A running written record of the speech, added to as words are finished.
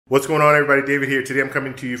What's going on, everybody? David here. Today I'm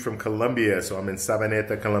coming to you from Colombia. So I'm in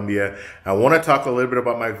Sabaneta, Colombia. I want to talk a little bit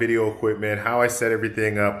about my video equipment, how I set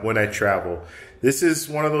everything up when I travel. This is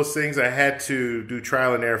one of those things I had to do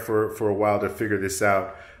trial and error for a while to figure this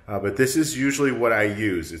out. But this is usually what I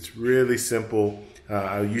use. It's really simple.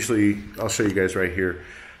 I'll show you guys right here.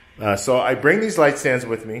 So I bring these light stands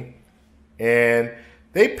with me, and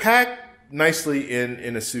they pack nicely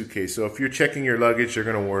in a suitcase. So if you're checking your luggage, they're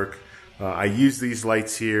going to work. I use these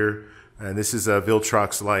lights here, and this is a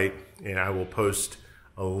Viltrox light, and I will post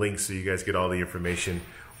a link so you guys get all the information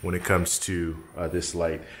when it comes to this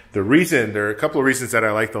light. There are a couple of reasons that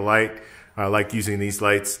I like the light. I like using these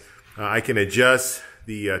lights. I can adjust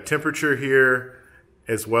the temperature here,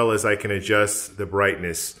 as well as I can adjust the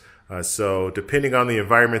brightness. So depending on the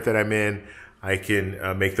environment that I'm in, I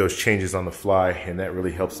can make those changes on the fly, and that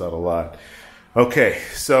really helps out a lot. Okay,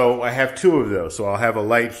 so I have two of those. So I'll have a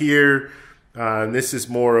light here. And this is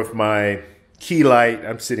more of my key light.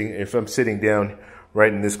 If I'm sitting down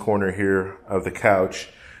right in this corner here of the couch,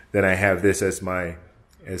 then I have this as my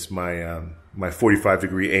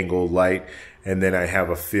 45-degree angle light, and then I have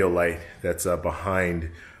a field light that's behind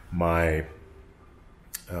my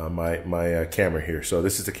camera here. So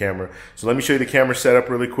this is the camera. So let me show you the camera setup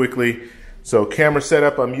really quickly. So camera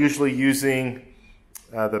setup, I'm usually using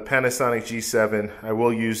the Panasonic G7. I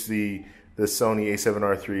will use the Sony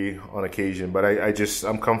A7R III on occasion, but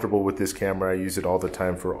I'm comfortable with this camera. I use it all the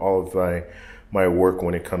time for all of my work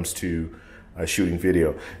when it comes to shooting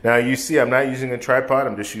video. Now you see I'm not using a tripod,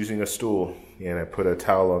 I'm just using a stool, and I put a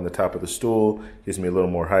towel on the top of the stool, gives me a little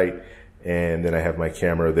more height, and then I have my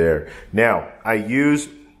camera there. Now I use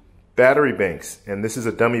battery banks, and this is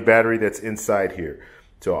a dummy battery that's inside here.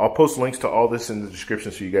 So I'll post links to all this in the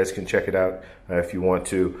description so you guys can check it out if you want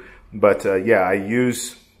to. But yeah, I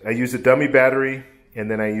use a dummy battery,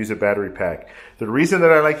 and then I use a battery pack. The reason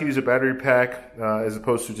that I like to use a battery pack as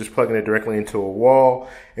opposed to just plugging it directly into a wall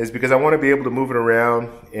is because I want to be able to move it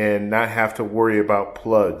around and not have to worry about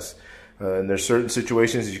plugs. And there's certain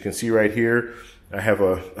situations, as you can see right here, I have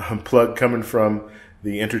a plug coming from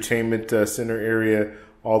the entertainment center area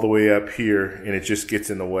all the way up here, and it just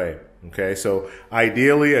gets in the way. Okay, so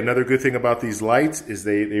ideally, another good thing about these lights is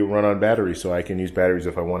they run on batteries, so I can use batteries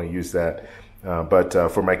if I want to use that. But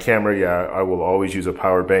for my camera, yeah, I will always use a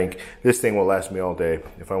power bank. This thing will last me all day.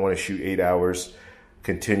 If I want to shoot 8 hours,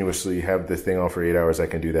 continuously have this thing on for 8 hours, I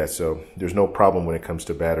can do that. So there's no problem when it comes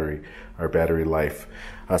to battery life.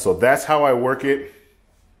 So that's how I work it.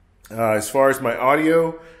 As far as my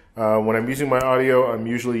audio, when I'm using my audio, I'm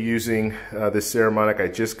usually using this Saramonic. I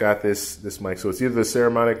just got this mic, so it's either the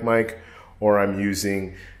Saramonic mic or I'm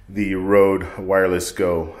using the Rode Wireless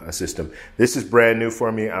Go system. This is brand new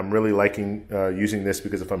for me. I'm really liking using this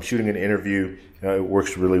because if I'm shooting an interview, it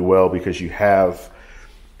works really well because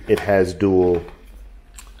it has dual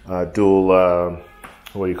what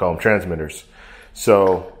do you call them, transmitters.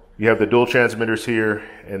 So you have the dual transmitters here,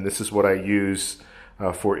 and this is what I use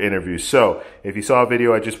for interviews. So if you saw a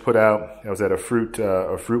video I just put out, I was at a fruit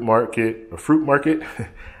market.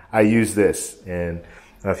 I use this, and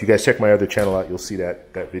if you guys check my other channel out, you'll see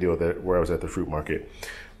that video where I was at the fruit market.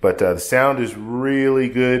 But the sound is really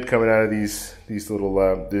good coming out of these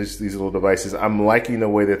little devices. I'm liking the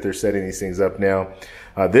way that they're setting these things up now.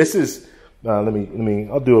 This is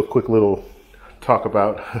I'll do a quick little talk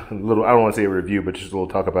about I don't want to say a review, but just a little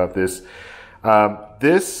talk about this.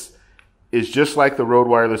 This is just like the Rode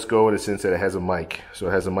Wireless Go in the sense that it has a mic. So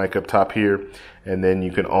it has a mic up top here, and then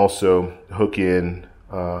you can also hook in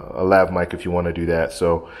a lav mic if you want to do that.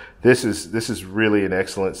 So this is really an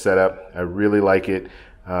excellent setup. I really like it.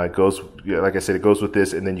 It goes, like I said, it goes with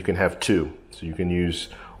this, and then you can have two. So you can use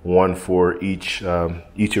one for each of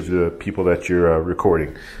the people that you're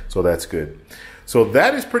recording. So that's good. So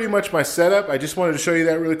that is pretty much my setup. I just wanted to show you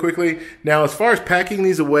that really quickly. Now, as far as packing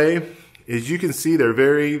these away, as you can see, they're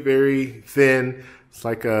very, very thin. It's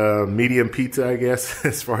like a medium pizza, I guess,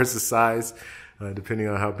 as far as the size, depending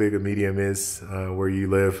on how big a medium is where you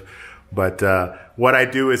live. But what I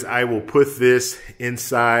do is I will put this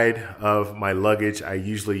inside of my luggage. I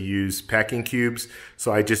usually use packing cubes.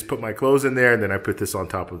 So I just put my clothes in there, and then I put this on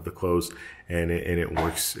top of the clothes, and it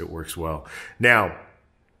works well. Now,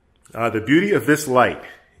 the beauty of this light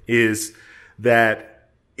is that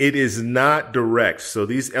it is not direct. So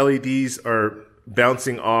these LEDs are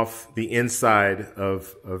bouncing off the inside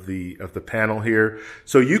of the panel here.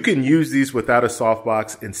 So you can use these without a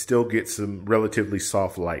softbox and still get some relatively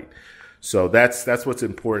soft light. So that's what's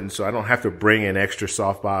important. So I don't have to bring an extra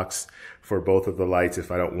softbox for both of the lights if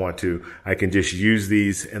I don't want to. I can just use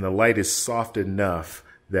these, and the light is soft enough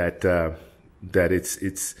that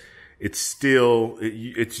it's it's still,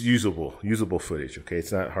 it's usable footage, okay?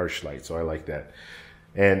 It's not harsh light, so I like that.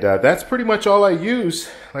 And that's pretty much all I use.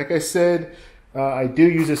 Like I said, I do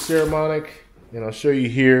use a Saramonic, and I'll show you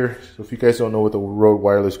here. So if you guys don't know what the Rode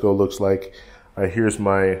Wireless Go looks like, here's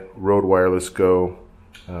my Rode Wireless Go.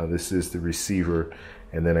 This is the receiver,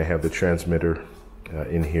 and then I have the transmitter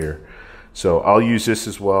in here. So I'll use this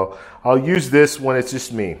as well. I'll use this when it's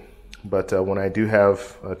just me, but when I do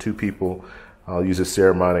have 2 people, I'll use a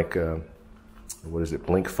Saramonic, what is it,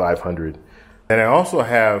 Blink 500. And I also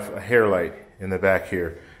have a hair light in the back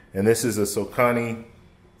here, and this is a Sokani,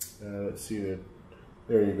 let's see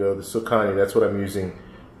there you go, the Sokani. That's what I'm using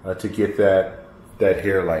to get that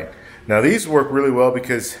hair light. Now these work really well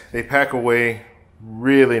because they pack away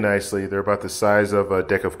really nicely. They're about the size of a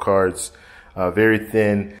deck of cards, very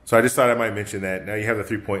thin. So I just thought I might mention that. Now you have the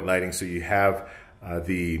 3-point lighting, so you have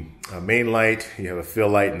the main light, you have a fill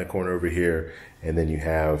light in the corner over here, and then you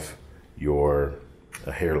have your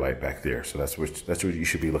hair light back there. So that's what you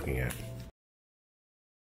should be looking at.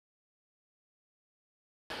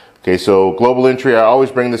 Okay, so Global Entry, I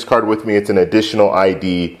always bring this card with me. It's an additional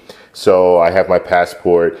ID. So I have my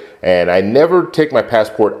passport, and I never take my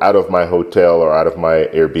passport out of my hotel or out of my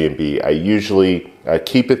Airbnb. I usually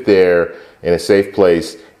keep it there in a safe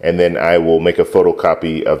place, and then I will make a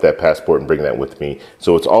photocopy of that passport and bring that with me.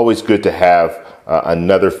 So it's always good to have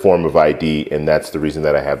another form of ID, and that's the reason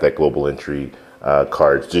that I have that Global Entry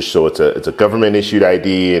cards, just so it's a government issued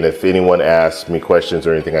ID, and if anyone asks me questions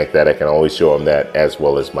or anything like that, I can always show them that, as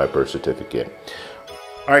well as my birth certificate.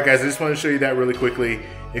 All right, guys, I just want to show you that really quickly.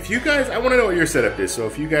 If you guys, I want to know what your setup is. So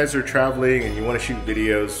if you guys are traveling and you want to shoot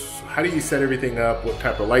videos, how do you set everything up? What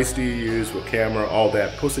type of lights do you use? What camera? All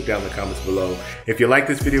that. Post it down in the comments below. If you like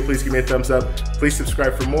this video, please give me a thumbs up. Please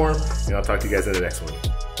subscribe for more, and I'll talk to you guys in the next one.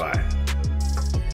 Bye.